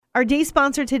Our day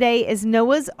sponsor today is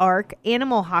Noah's Ark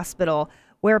Animal Hospital,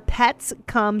 where pets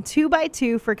come 2 by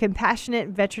 2 for compassionate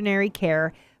veterinary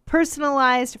care,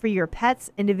 personalized for your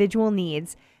pet's individual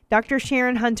needs. Dr.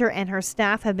 Sharon Hunter and her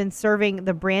staff have been serving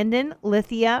the Brandon,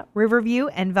 Lithia, Riverview,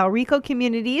 and Valrico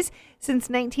communities since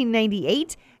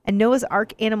 1998, and Noah's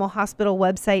Ark Animal Hospital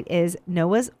website is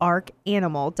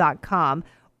noahsarkanimal.com,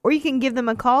 or you can give them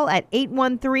a call at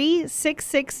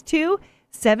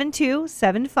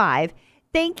 813-662-7275.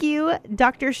 Thank you,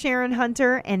 Dr. Sharon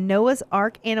Hunter and Noah's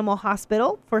Ark Animal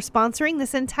Hospital, for sponsoring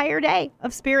this entire day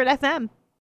of Spirit FM.